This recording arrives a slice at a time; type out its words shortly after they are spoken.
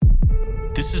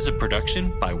This is a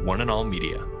production by One and All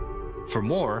Media. For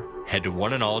more, head to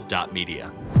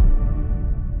oneandall.media.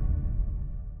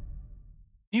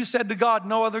 You said to God,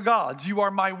 no other gods. You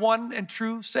are my one and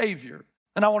true Savior.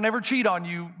 And I will never cheat on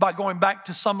you by going back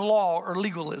to some law or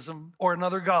legalism or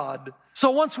another God. So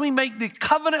once we make the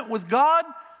covenant with God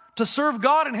to serve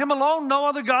God and Him alone, no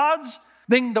other gods,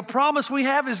 then the promise we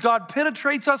have is God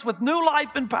penetrates us with new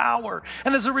life and power.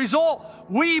 And as a result,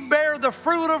 we bear the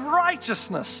fruit of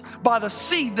righteousness by the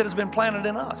seed that has been planted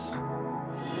in us.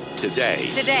 Today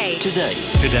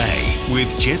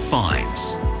with Jeff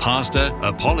Vines, pastor,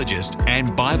 apologist,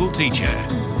 and Bible teacher.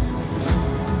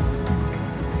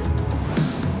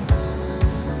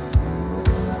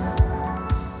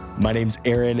 My name's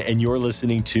Aaron, and you're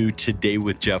listening to Today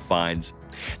with Jeff Vines.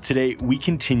 Today, we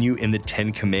continue in the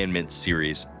 10 Commandments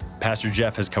series. Pastor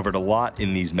Jeff has covered a lot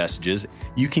in these messages.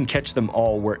 You can catch them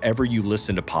all wherever you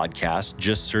listen to podcasts.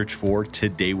 Just search for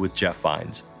Today with Jeff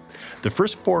Vines. The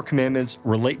first 4 commandments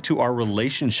relate to our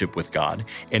relationship with God,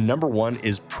 and number 1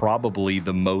 is probably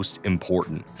the most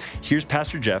important. Here's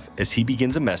Pastor Jeff as he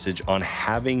begins a message on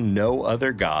having no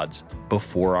other gods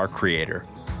before our Creator.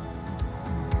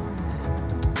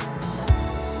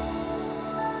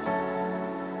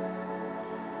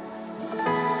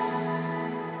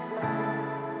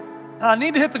 I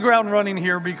need to hit the ground running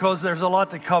here because there's a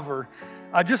lot to cover.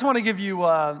 I just want to give you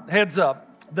a heads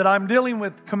up that I'm dealing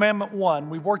with Commandment 1.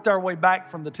 We've worked our way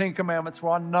back from the 10 Commandments. We're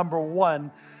on number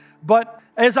 1. But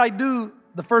as I do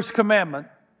the first commandment,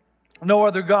 no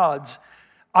other gods,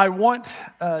 I want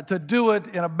to do it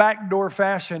in a backdoor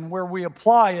fashion where we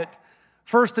apply it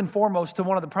first and foremost to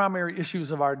one of the primary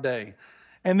issues of our day.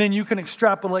 And then you can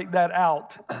extrapolate that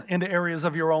out into areas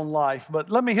of your own life.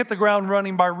 But let me hit the ground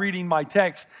running by reading my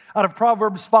text out of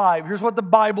Proverbs 5. Here's what the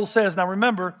Bible says. Now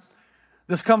remember,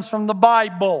 this comes from the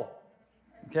Bible,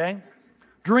 okay?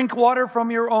 Drink water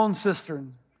from your own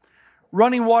cistern,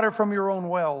 running water from your own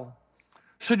well.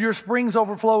 Should your springs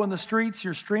overflow in the streets,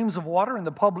 your streams of water in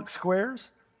the public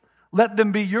squares? Let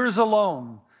them be yours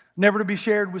alone, never to be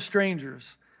shared with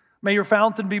strangers. May your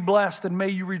fountain be blessed, and may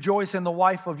you rejoice in the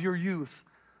wife of your youth.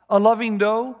 A loving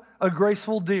doe, a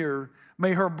graceful deer,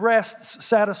 may her breasts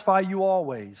satisfy you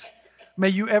always. May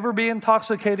you ever be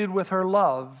intoxicated with her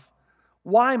love.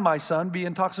 Why, my son, be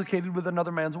intoxicated with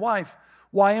another man's wife?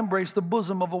 Why embrace the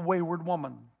bosom of a wayward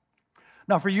woman?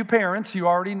 Now, for you parents, you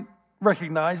already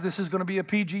recognize this is going to be a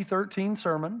PG-13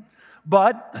 sermon,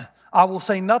 but I will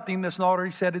say nothing that's not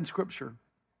already said in Scripture.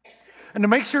 And to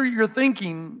make sure your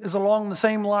thinking is along the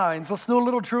same lines, let's do a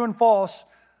little true and false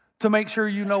to make sure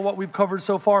you know what we've covered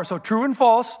so far. So true and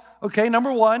false, okay,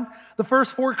 number 1, the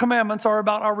first 4 commandments are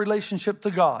about our relationship to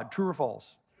God. True or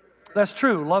false? That's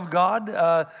true. Love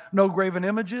God, no graven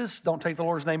images, don't take the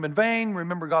Lord's name in vain,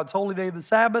 remember God's holy day, the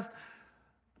Sabbath.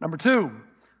 Number 2,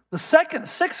 the second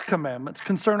 6 commandments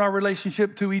concern our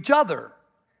relationship to each other.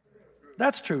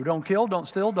 That's true. Don't kill, don't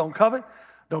steal, don't covet,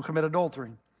 don't commit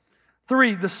adultery.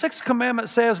 3, the 6th commandment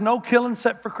says no killing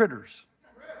except for critters.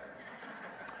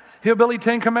 Hillbilly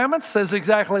 10 Commandments says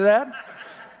exactly that.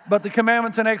 But the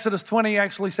commandments in Exodus 20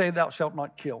 actually say thou shalt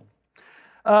not kill.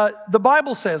 The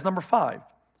Bible says, number 5,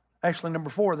 actually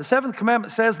number 4, the 7th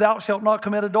commandment says thou shalt not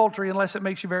commit adultery unless it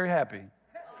makes you very happy.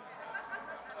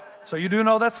 So you do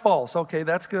know that's false. Okay,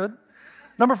 that's good.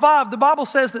 Number 5, the Bible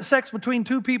says that sex between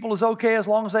 2 people is okay as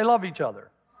long as they love each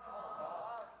other.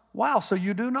 Wow, so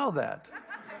you do know that.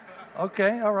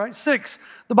 Okay, all right. 6,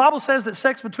 the Bible says that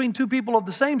sex between 2 people of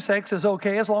the same sex is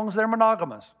okay as long as they're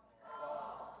monogamous.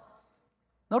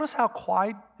 Notice how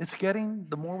quiet it's getting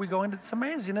the more we go into it. It's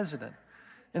amazing, isn't it?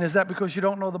 And is that because you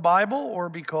don't know the Bible or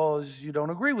because you don't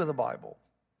agree with the Bible?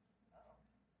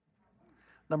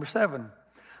 Number 7,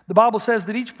 the Bible says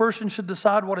that each person should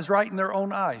decide what is right in their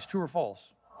own eyes. True or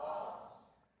false?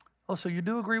 Oh, so you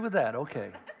do agree with that.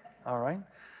 Okay, all right.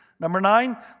 Number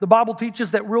 9, the Bible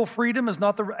teaches that real freedom is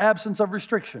not the absence of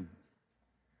restriction.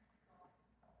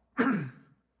 It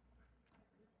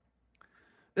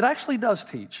actually does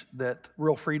teach that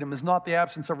real freedom is not the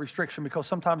absence of restriction because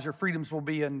sometimes your freedoms will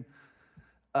be in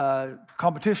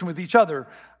competition with each other.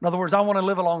 In other words, I want to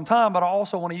live a long time, but I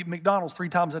also want to eat McDonald's 3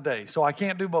 times a day, so I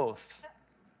can't do both.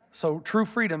 So true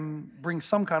freedom brings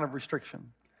some kind of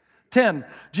restriction. 10,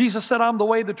 Jesus said, I'm the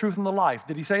way, the truth, and the life.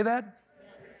 Did he say that?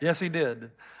 Yes, he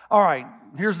did. All right,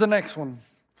 here's the next one.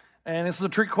 And this is a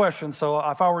trick question, so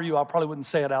if I were you, I probably wouldn't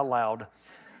say it out loud.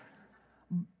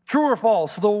 True or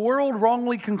false? The world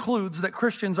wrongly concludes that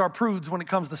Christians are prudes when it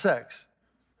comes to sex.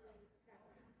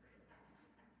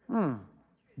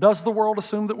 Does the world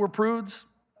assume that we're prudes?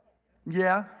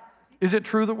 Yeah. Is it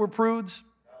true that we're prudes?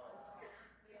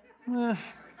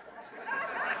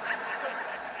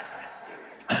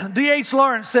 D.H.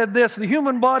 Lawrence said this: the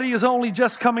human body is only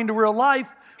just coming to real life.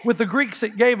 With the Greeks,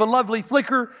 it gave a lovely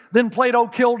flicker, then Plato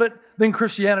killed it, then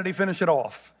Christianity finished it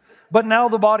off. But now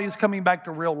the body is coming back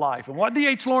to real life. And what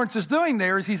D.H. Lawrence is doing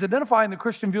there is he's identifying the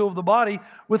Christian view of the body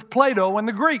with Plato and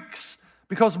the Greeks,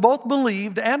 because both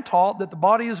believed and taught that the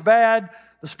body is bad,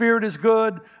 the spirit is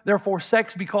good. Therefore,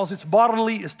 sex, because it's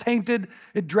bodily, is tainted.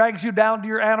 It drags you down to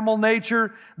your animal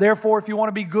nature. Therefore, if you want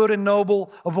to be good and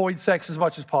noble, avoid sex as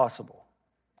much as possible.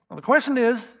 Now, the question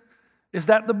is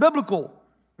that the biblical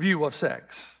view of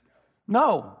sex?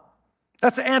 No.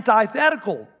 That's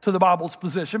antithetical to the Bible's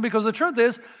position, because the truth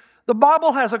is, the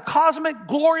Bible has a cosmic,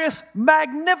 glorious,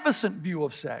 magnificent view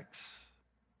of sex.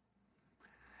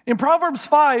 In Proverbs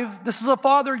 5, this is a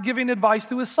father giving advice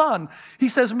to his son. He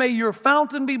says, may your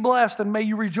fountain be blessed, and may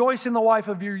you rejoice in the wife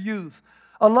of your youth.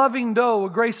 A loving doe, a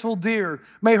graceful deer.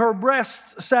 May her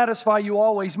breasts satisfy you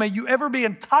always. May you ever be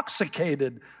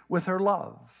intoxicated with her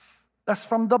love. That's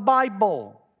from the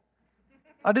Bible.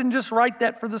 I didn't just write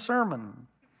that for the sermon.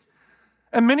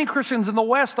 And many Christians in the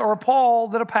West are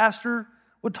appalled that a pastor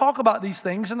would talk about these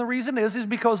things. And the reason is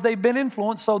because they've been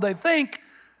influenced, so they think,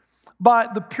 by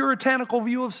the puritanical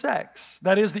view of sex.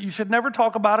 That is, that you should never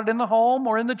talk about it in the home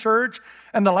or in the church,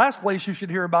 and the last place you should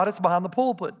hear about it is behind the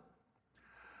pulpit.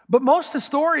 But most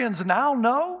historians now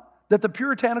know that the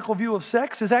puritanical view of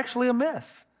sex is actually a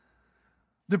myth.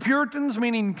 The Puritans,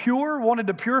 meaning pure, wanted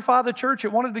to purify the church.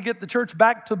 It wanted to get the church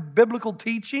back to biblical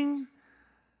teaching.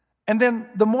 And then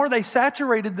the more they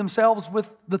saturated themselves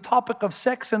with the topic of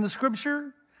sex in the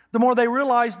Scripture, the more they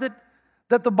realized that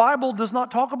the Bible does not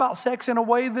talk about sex in a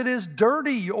way that is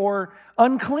dirty or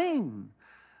unclean.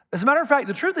 As a matter of fact,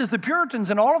 the truth is the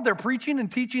Puritans, in all of their preaching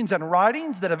and teachings and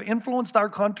writings that have influenced our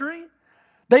country,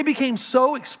 they became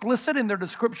so explicit in their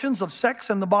descriptions of sex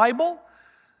in the Bible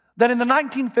that in the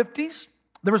 1950s,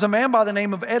 there was a man by the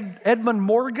name of Edmund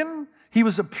Morgan. He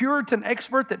was a Puritan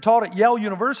expert that taught at Yale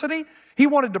University. He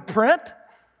wanted to print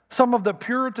some of the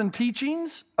Puritan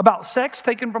teachings about sex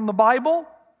taken from the Bible,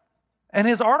 and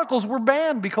his articles were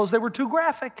banned because they were too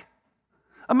graphic.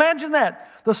 Imagine that.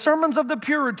 The sermons of the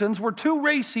Puritans were too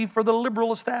racy for the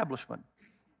liberal establishment.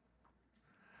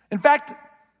 In fact,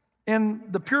 in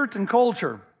the Puritan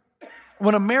culture,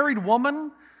 when a married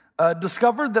woman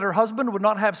discovered that her husband would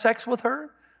not have sex with her,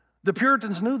 the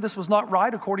Puritans knew this was not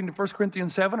right, according to 1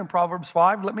 Corinthians 7 and Proverbs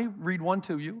 5. Let me read one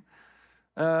to you.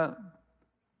 And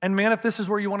men, if this is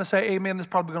where you want to say amen, this is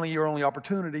probably going to be your only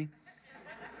opportunity.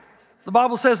 The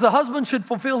Bible says the husband should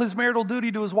fulfill his marital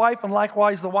duty to his wife, and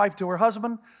likewise the wife to her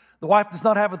husband. The wife does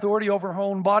not have authority over her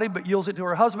own body, but yields it to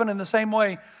her husband. In the same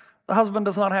way, the husband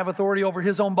does not have authority over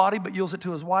his own body, but yields it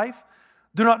to his wife.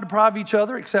 Do not deprive each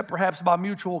other, except perhaps by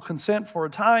mutual consent for a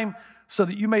time, so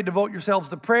that you may devote yourselves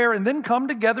to prayer, and then come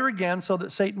together again so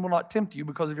that Satan will not tempt you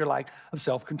because of your lack of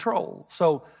self-control.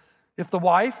 So if the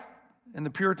wife in the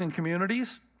Puritan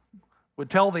communities would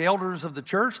tell the elders of the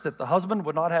church that the husband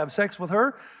would not have sex with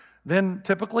her, then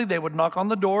typically they would knock on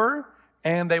the door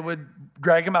and they would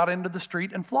drag him out into the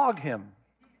street and flog him.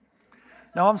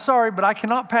 Now, I'm sorry, but I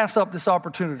cannot pass up this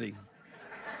opportunity.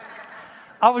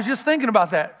 I was just thinking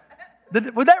about that.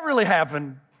 Would that really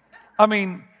happen? I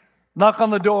mean, knock on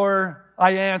the door,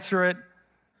 I answer it,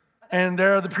 and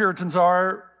there the Puritans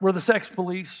are. We're the sex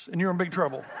police, and you're in big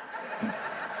trouble.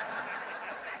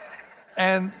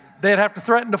 And they'd have to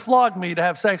threaten to flog me to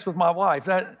have sex with my wife.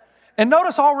 And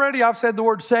notice already I've said the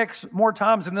word sex more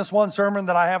times in this one sermon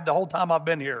than I have the whole time I've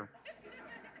been here.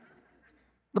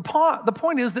 The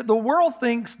point is that the world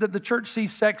thinks that the church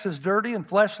sees sex as dirty and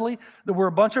fleshly, that we're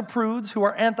a bunch of prudes who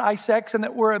are anti-sex, and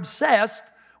that we're obsessed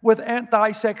with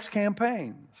anti-sex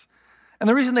campaigns. And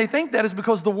the reason they think that is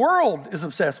because the world is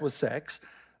obsessed with sex,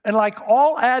 and like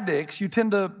all addicts, you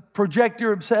tend to project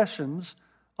your obsessions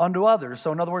onto others.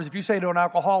 So in other words, if you say to an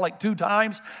alcoholic 2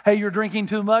 times, hey, you're drinking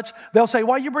too much, they'll say,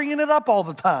 why are you bringing it up all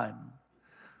the time?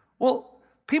 Well,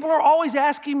 people are always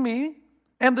asking me,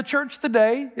 and the church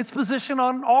today, its position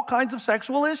on all kinds of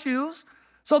sexual issues.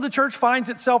 So the church finds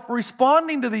itself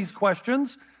responding to these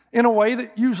questions in a way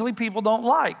that usually people don't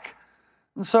like.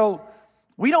 And so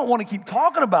we don't want to keep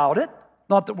talking about it.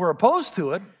 Not that we're opposed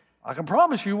to it. I can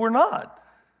promise you we're not.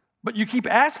 But you keep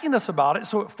asking us about it,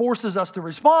 so it forces us to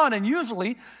respond. And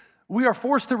usually we are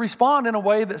forced to respond in a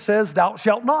way that says, thou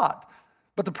shalt not.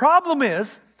 But the problem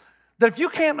is that if you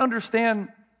can't understand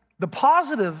the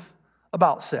positive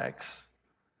about sex,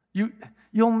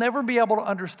 you'll never be able to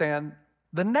understand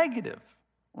the negative.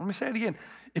 Let me say it again.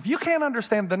 If you can't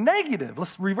understand the negative,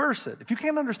 let's reverse it. If you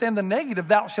can't understand the negative,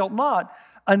 thou shalt not,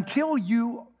 until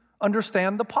you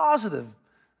understand the positive.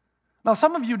 Now,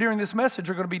 some of you during this message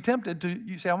are going to be tempted to,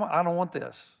 you say, I don't want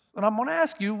this. And I'm going to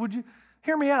ask you,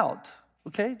 Hear me out,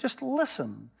 okay? Just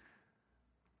listen.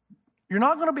 You're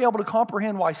not going to be able to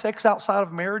comprehend why sex outside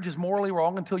of marriage is morally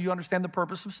wrong until you understand the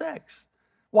purpose of sex,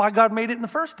 why God made it in the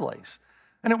first place.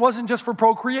 And it wasn't just for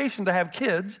procreation to have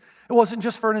kids. It wasn't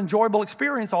just for an enjoyable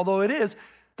experience, although it is.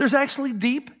 There's actually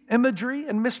deep imagery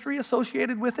and mystery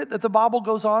associated with it that the Bible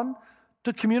goes on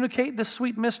to communicate this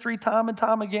sweet mystery time and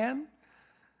time again.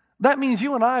 That means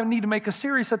you and I need to make a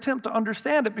serious attempt to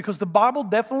understand it, because the Bible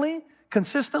definitely,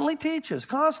 consistently teaches,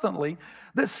 constantly,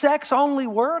 that sex only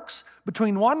works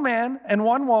between one man and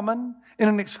one woman in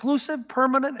an exclusive,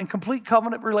 permanent, and complete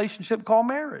covenant relationship called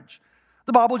marriage.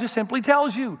 The Bible just simply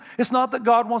tells you. It's not that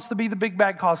God wants to be the big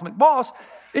bad cosmic boss.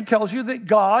 It tells you that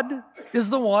God is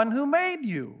the one who made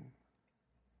you.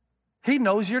 He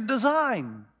knows your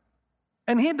design.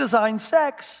 And He designed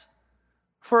sex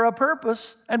for a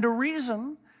purpose and a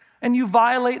reason. And you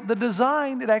violate the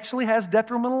design, it actually has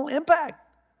detrimental impact.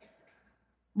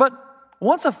 But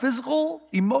once a physical,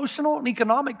 emotional, and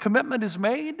economic commitment is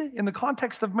made in the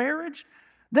context of marriage,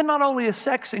 then not only is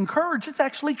sex encouraged, it's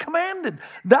actually commanded.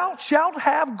 Thou shalt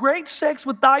have great sex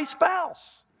with thy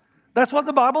spouse. That's what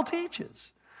the Bible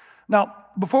teaches. Now,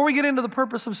 before we get into the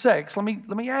purpose of sex, let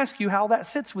me ask you how that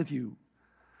sits with you.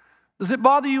 Does it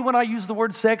bother you when I use the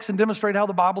word sex and demonstrate how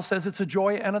the Bible says it's a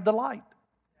joy and a delight?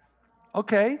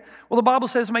 Okay. Well, the Bible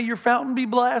says, may your fountain be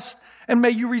blessed, and may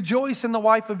you rejoice in the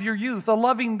wife of your youth, a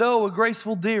loving doe, a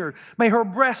graceful deer. May her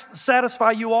breast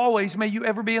satisfy you always. May you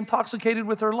ever be intoxicated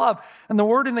with her love. And the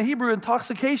word in the Hebrew,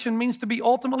 intoxication, means to be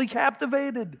ultimately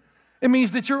captivated. It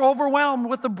means that you're overwhelmed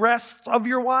with the breasts of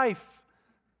your wife.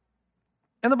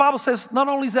 And the Bible says, not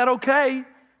only is that okay,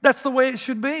 that's the way it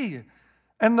should be.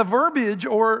 And the verbiage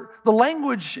or the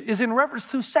language is in reference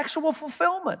to sexual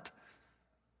fulfillment.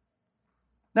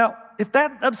 Now, if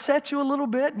that upsets you a little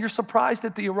bit and you're surprised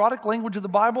at the erotic language of the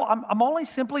Bible, I'm only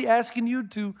simply asking you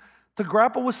to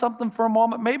grapple with something for a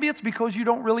moment. Maybe it's because you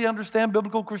don't really understand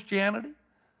biblical Christianity.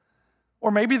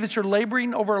 Or maybe that you're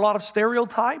laboring over a lot of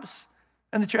stereotypes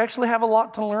and that you actually have a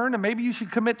lot to learn, and maybe you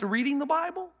should commit to reading the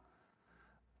Bible.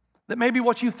 That maybe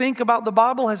what you think about the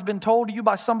Bible has been told to you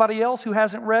by somebody else who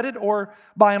hasn't read it, or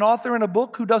by an author in a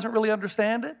book who doesn't really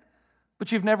understand it,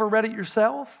 but you've never read it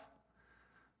yourself.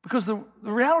 Because the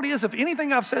reality is, if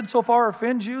anything I've said so far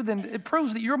offends you, then it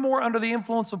proves that you're more under the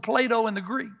influence of Plato and the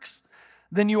Greeks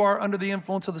than you are under the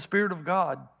influence of the Spirit of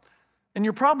God. And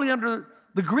you're probably under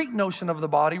the Greek notion of the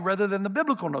body rather than the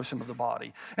biblical notion of the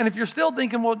body. And if you're still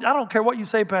thinking, well, I don't care what you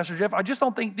say, Pastor Jeff, I just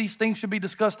don't think these things should be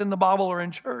discussed in the Bible or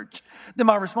in church, then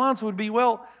my response would be,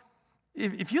 well,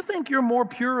 if you think you're more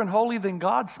pure and holy than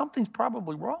God, something's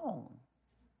probably wrong.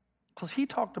 Because He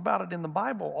talked about it in the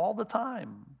Bible all the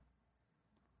time.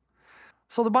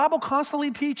 So the Bible constantly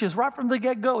teaches right from the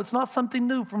get-go. It's not something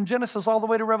new from Genesis all the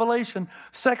way to Revelation.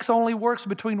 Sex only works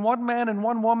between one man and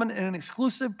one woman in an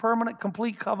exclusive, permanent,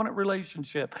 complete covenant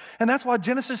relationship. And that's why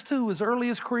Genesis 2, as early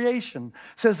as creation,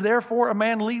 says, therefore a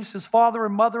man leaves his father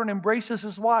and mother and embraces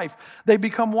his wife. They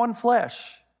become one flesh.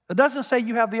 It doesn't say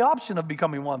you have the option of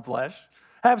becoming one flesh.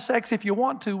 Have sex if you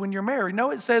want to when you're married.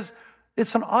 No, it says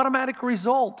it's an automatic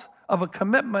result of a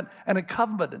commitment and a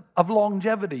covenant of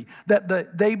longevity,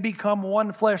 that they become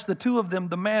one flesh. The two of them,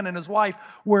 the man and his wife,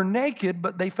 were naked,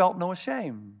 but they felt no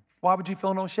shame. Why would you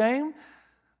feel no shame?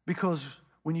 Because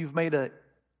when you've made an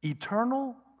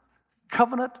eternal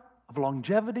covenant of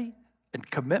longevity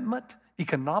and commitment,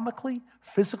 economically,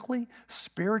 physically,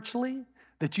 spiritually,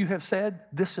 that you have said,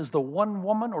 this is the one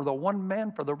woman or the one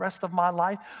man for the rest of my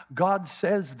life, God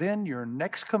says then your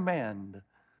next command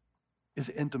is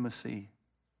intimacy.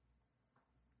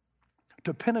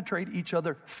 To penetrate each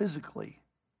other physically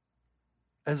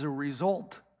as a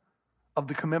result of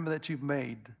the commitment that you've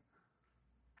made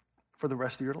for the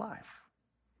rest of your life.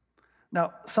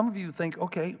 Now, some of you think,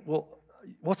 okay, well,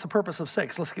 what's the purpose of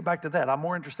sex? Let's get back to that. I'm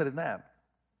more interested in that.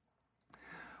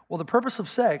 Well, the purpose of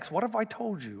sex, what if I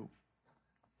told you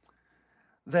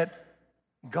that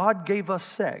God gave us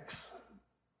sex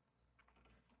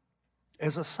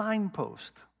as a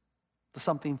signpost to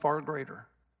something far greater?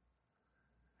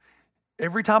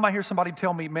 Every time I hear somebody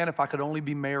tell me, man, if I could only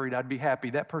be married, I'd be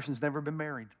happy, that person's never been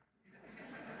married.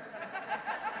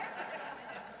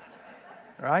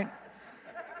 Right?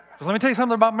 Because let me tell you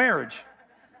something about marriage.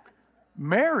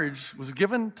 Marriage was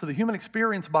given to the human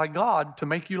experience by God to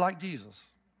make you like Jesus.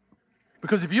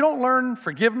 Because if you don't learn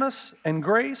forgiveness and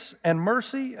grace and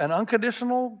mercy and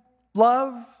unconditional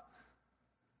love,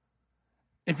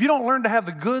 if you don't learn to have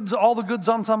the goods, all the goods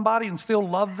on somebody and still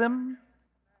love them,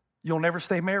 you'll never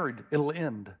stay married. It'll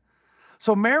end.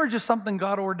 So marriage is something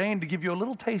God ordained to give you a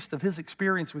little taste of His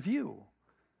experience with you.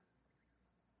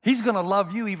 He's going to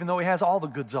love you even though He has all the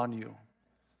goods on you.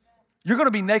 You're going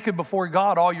to be naked before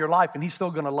God all your life, and he's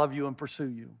still going to love you and pursue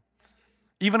you.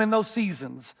 Even in those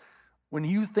seasons when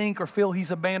you think or feel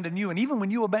he's abandoned you, and even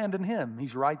when you abandon him,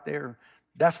 he's right there.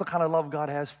 That's the kind of love God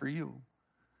has for you.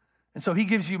 And so he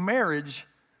gives you marriage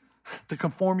to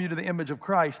conform you to the image of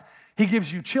Christ. He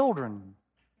gives you children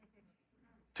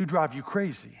to drive you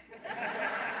crazy.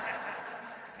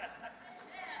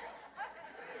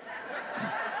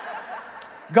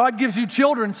 God gives you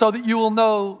children so that you will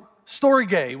know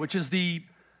storge, which is the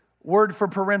word for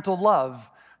parental love.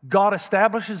 God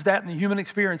establishes that in the human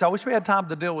experience. I wish we had time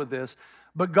to deal with this,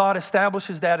 but God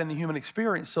establishes that in the human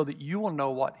experience so that you will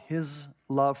know what his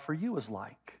love for you is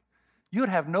like. You would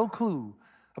have no clue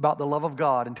about the love of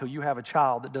God until you have a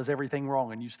child that does everything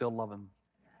wrong and you still love him.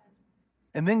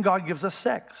 And then God gives us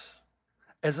sex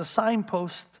as a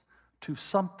signpost to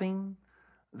something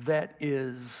that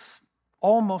is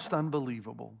almost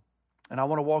unbelievable. And I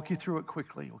want to walk you through it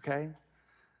quickly, okay?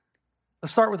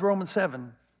 Let's start with Romans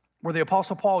 7, where the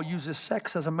Apostle Paul uses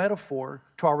sex as a metaphor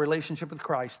to our relationship with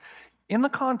Christ. In the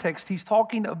context, he's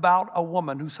talking about a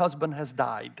woman whose husband has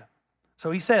died.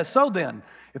 So he says, so then,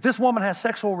 if this woman has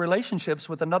sexual relationships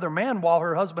with another man while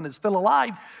her husband is still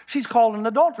alive, she's called an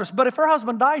adulteress. But if her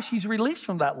husband dies, she's released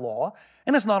from that law,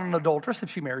 and it's not an adulteress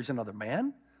if she marries another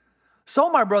man. So,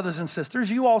 my brothers and sisters,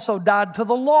 you also died to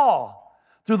the law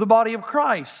through the body of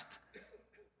Christ.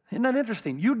 Isn't that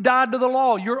interesting? You died to the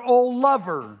law, your old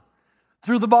lover.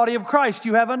 Through the body of Christ,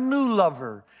 you have a new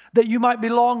lover, that you might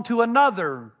belong to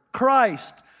another,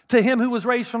 Christ, to him who was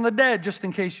raised from the dead, just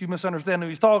in case you misunderstand who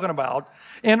he's talking about,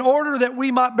 in order that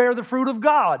we might bear the fruit of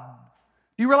God.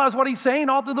 You realize what he's saying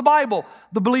all through the Bible?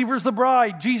 The believer is the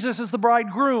bride. Jesus is the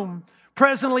bridegroom.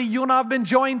 Presently, you and I have been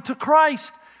joined to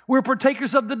Christ. We're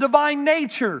partakers of the divine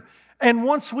nature. And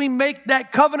once we make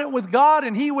that covenant with God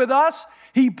and he with us,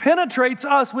 he penetrates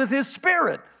us with his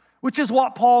spirit, which is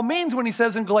what Paul means when he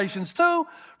says in Galatians 2,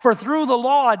 for through the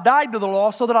law I died to the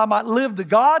law so that I might live to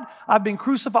God. I've been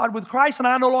crucified with Christ and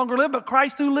I no longer live, but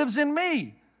Christ who lives in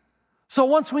me. So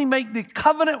once we make the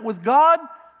covenant with God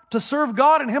to serve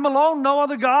God and him alone, no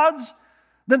other gods,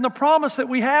 then the promise that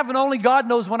we have, and only God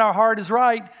knows when our heart is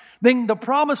right, then the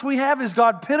promise we have is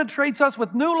God penetrates us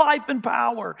with new life and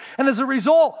power. And as a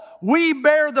result, we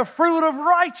bear the fruit of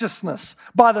righteousness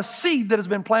by the seed that has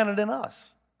been planted in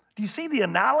us. Do you see the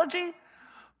analogy?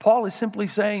 Paul is simply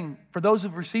saying, for those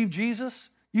who've received Jesus,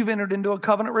 you've entered into a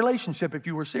covenant relationship if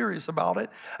you were serious about it.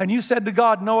 And you said to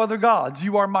God, no other gods.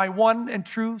 You are my one and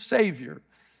true Savior.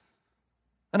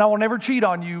 And I will never cheat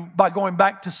on you by going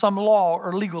back to some law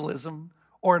or legalism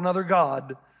or another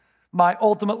God. My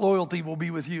ultimate loyalty will be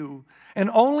with you.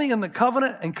 And only in the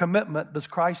covenant and commitment does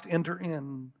Christ enter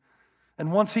in.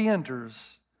 And once he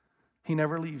enters, he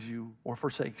never leaves you or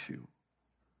forsakes you.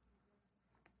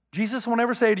 Jesus will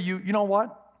never say to you, you know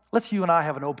what? Let's you and I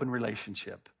have an open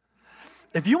relationship.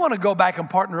 If you want to go back and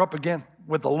partner up again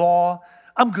with the law,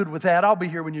 I'm good with that. I'll be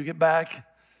here when you get back.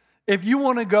 If you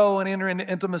want to go and enter into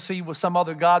intimacy with some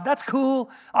other God, that's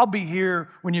cool. I'll be here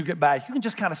when you get back. You can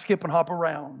just kind of skip and hop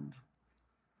around.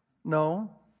 No.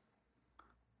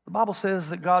 The Bible says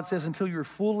that God says until you're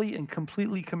fully and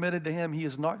completely committed to him, he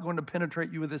is not going to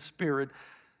penetrate you with his spirit.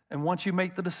 And once you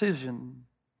make the decision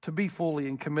to be fully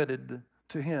and committed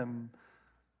to him,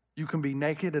 you can be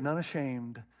naked and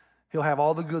unashamed. He'll have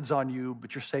all the goods on you,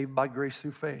 but you're saved by grace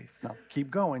through faith. Now, keep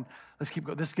going. Let's keep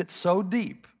going. This gets so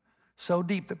deep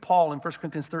that Paul in 1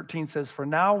 Corinthians 13 says, for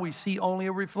now we see only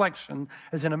a reflection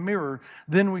as in a mirror,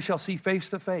 then we shall see face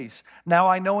to face. Now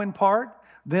I know in part,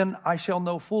 then I shall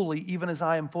know fully, even as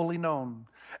I am fully known.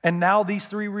 And now these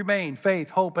three remain, faith,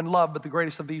 hope, and love, but the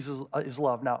greatest of these is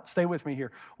love. Now, stay with me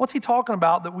here. What's he talking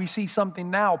about? That we see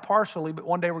something now partially, but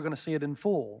one day we're going to see it in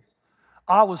full.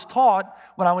 I was taught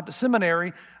when I went to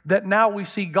seminary that now we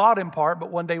see God in part, but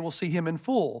one day we'll see him in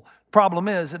full. Problem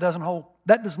is, that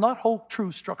does not hold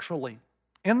true structurally.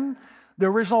 In the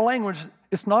original language,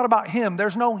 it's not about him.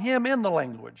 There's no him in the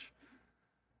language.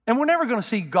 And we're never going to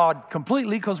see God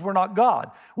completely because we're not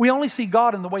God. We only see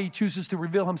God in the way he chooses to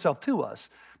reveal himself to us.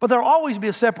 But there'll always be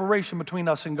a separation between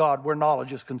us and God where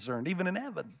knowledge is concerned, even in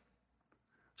heaven.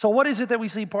 So what is it that we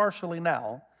see partially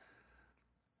now,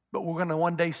 but we're going to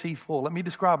one day see full? Let me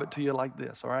describe it to you like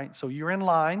this, all right? So you're in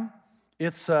line.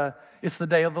 It's the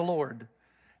day of the Lord.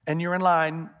 And you're in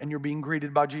line and you're being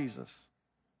greeted by Jesus.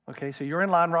 Okay, so you're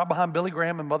in line right behind Billy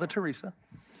Graham and Mother Teresa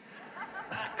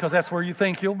because that's where you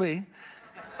think you'll be.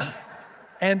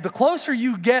 And the closer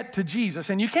you get to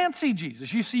Jesus, and you can't see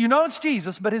Jesus. You know it's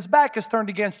Jesus, but his back is turned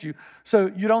against you,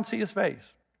 so you don't see his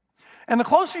face. And the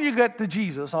closer you get to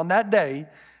Jesus on that day,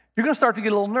 you're going to start to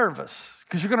get a little nervous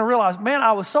Because you're going to realize, man,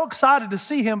 I was so excited to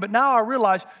see him, but now I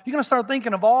realize you're going to start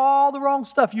thinking of all the wrong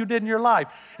stuff you did in your life.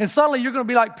 And suddenly you're going to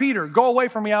be like Peter, go away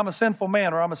from me, I'm a sinful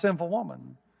man or I'm a sinful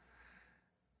woman.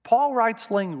 Paul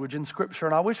writes language in Scripture,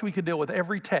 and I wish we could deal with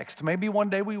every text. Maybe one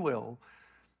day we will.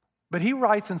 But he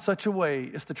writes in such a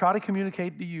way as to try to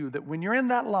communicate to you that when you're in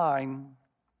that line,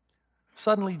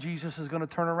 suddenly Jesus is going to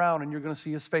turn around and you're going to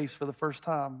see his face for the first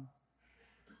time.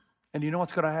 And you know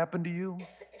what's going to happen to you?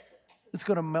 It's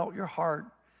going to melt your heart,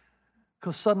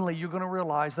 because suddenly you're going to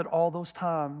realize that all those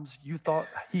times you thought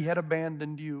he had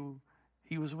abandoned you,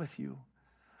 he was with you.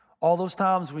 All those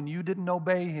times when you didn't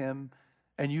obey him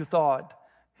and you thought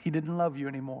he didn't love you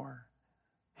anymore,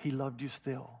 he loved you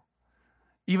still.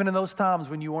 Even in those times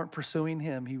when you weren't pursuing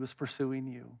him, he was pursuing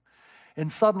you. And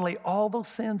suddenly all those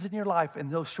sins in your life and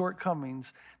those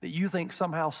shortcomings that you think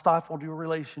somehow stifled your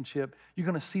relationship, you're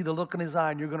going to see the look in his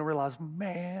eye and you're going to realize,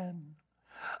 man,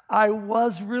 I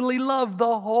was really loved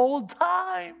the whole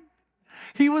time.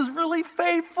 He was really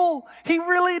faithful. He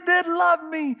really did love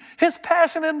me. His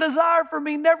passion and desire for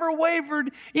me never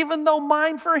wavered, even though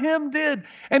mine for him did.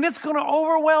 And it's going to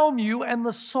overwhelm you, and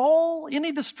the soul,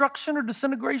 any destruction or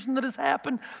disintegration that has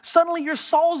happened, suddenly your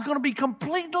soul is going to be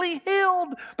completely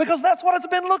healed, because that's what it's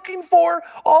been looking for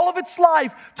all of its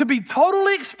life, to be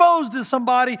totally exposed to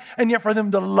somebody and yet for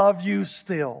them to love you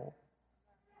still.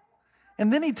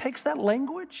 And then he takes that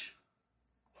language,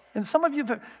 and some of you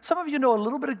know a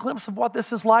little bit of glimpse of what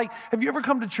this is like. Have you ever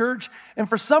come to church and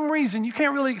for some reason you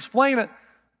can't really explain it,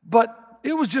 but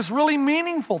it was just really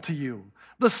meaningful to you?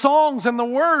 The songs and the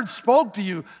words spoke to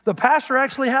you. The pastor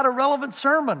actually had a relevant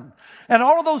sermon, and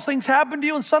all of those things happened to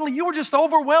you, and suddenly you were just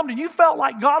overwhelmed and you felt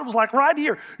like God was like right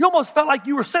here. You almost felt like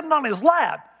you were sitting on his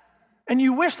lap, and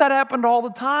you wish that happened all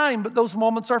the time, but those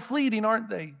moments are fleeting, aren't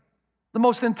they? The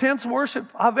most intense worship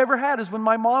I've ever had is when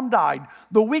my mom died.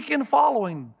 The weekend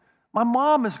following, my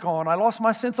mom is gone. I lost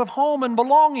my sense of home and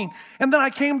belonging. And then I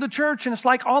came to church, and it's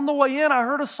like on the way in, I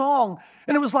heard a song.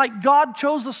 And it was like God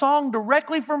chose the song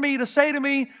directly for me to say to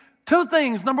me two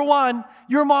things. Number one,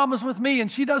 your mom is with me,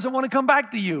 and she doesn't want to come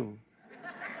back to you.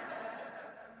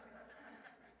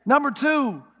 Number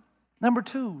two,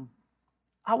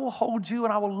 I will hold you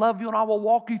and I will love you and I will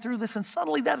walk you through this. And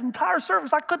suddenly that entire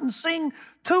service, I couldn't sing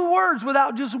two words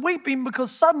without just weeping,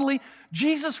 because suddenly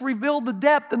Jesus revealed the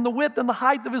depth and the width and the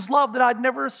height of his love that I'd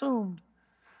never assumed.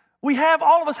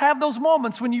 All of us have those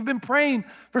moments when you've been praying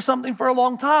for something for a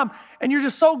long time and you're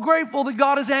just so grateful that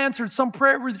God has answered some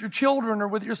prayer with your children or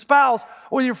with your spouse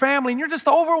or with your family, and you're just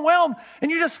overwhelmed and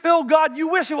you just feel God. You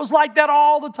wish it was like that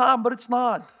all the time, but it's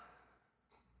not.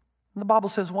 And the Bible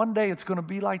says one day it's going to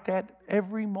be like that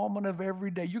every moment of every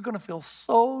day. You're going to feel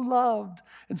so loved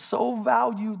and so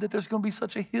valued that there's going to be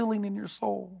such a healing in your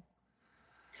soul.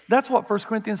 That's what 1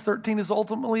 Corinthians 13 is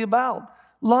ultimately about.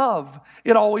 Love.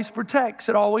 It always protects.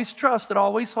 It always trusts. It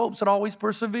always hopes. It always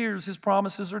perseveres. His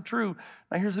promises are true.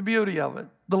 Now here's the beauty of it.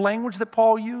 The language that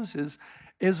Paul uses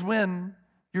is when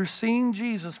you're seeing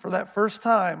Jesus for that first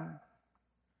time,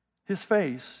 his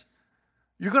face,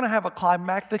 you're going to have a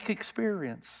climactic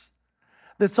experience.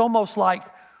 That's almost like,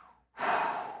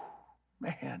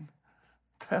 man,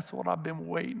 that's what I've been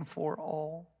waiting for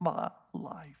all my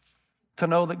life. To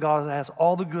know that God has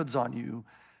all the goods on you,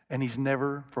 and he's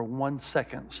never for 1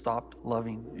 second stopped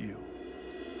loving you.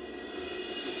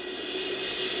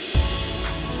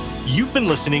 You've been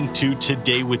listening to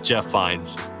Today with Jeff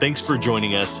Vines. Thanks for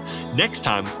joining us. Next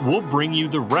time, we'll bring you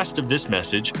the rest of this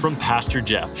message from Pastor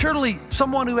Jeff. Surely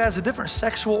someone who has a different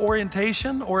sexual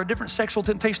orientation or a different sexual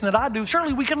temptation that I do,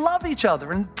 surely we can love each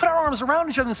other and put our arms around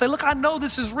each other and say, look, I know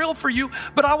this is real for you,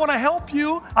 but I want to help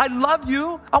you. I love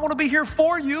you. I want to be here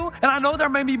for you. And I know there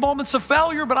may be moments of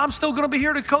failure, but I'm still going to be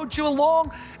here to coach you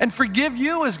along and forgive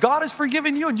you as God has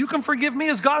forgiven you. And you can forgive me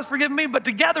as God has forgiven me. But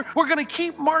together, we're going to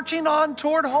keep marching on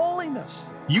toward holiness.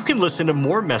 You can listen to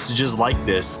more messages like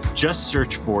this. Just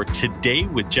search for Today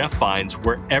with Jeff Vines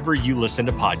wherever you listen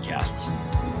to podcasts.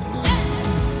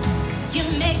 You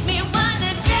make me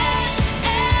wanna dance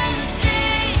and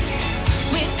sing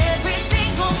with every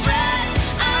single breath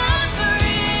I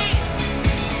breathe.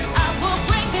 I will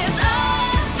bring this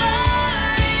offering.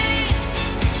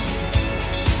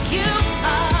 You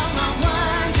are my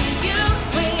wonder, you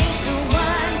with the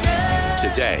wonder.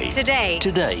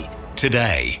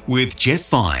 Today with Jeff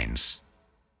Vines.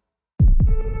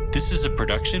 This is a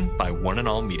production by One and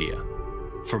All Media.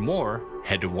 For more,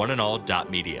 head to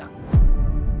oneandall.media.